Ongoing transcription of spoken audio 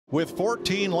With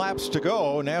 14 laps to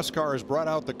go, NASCAR has brought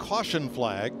out the caution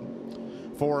flag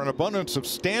for an abundance of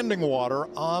standing water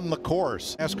on the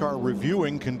course. NASCAR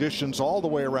reviewing conditions all the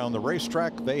way around the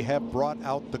racetrack. They have brought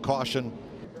out the caution,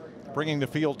 bringing the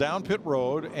field down pit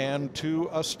road and to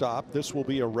a stop. This will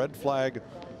be a red flag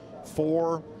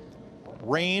for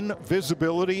rain,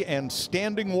 visibility, and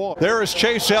standing water. There is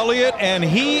Chase Elliott, and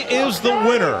he is the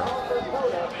winner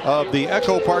of the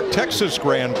Echo Park, Texas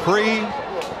Grand Prix.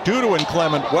 Due to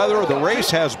inclement weather, the race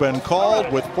has been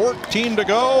called with 14 to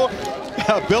go.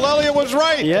 Bill Elliott was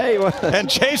right. Yeah, he was. And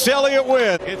Chase Elliott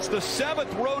wins. It's the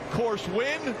 7th road course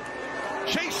win.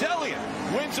 Chase Elliott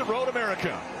wins at Road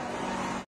America.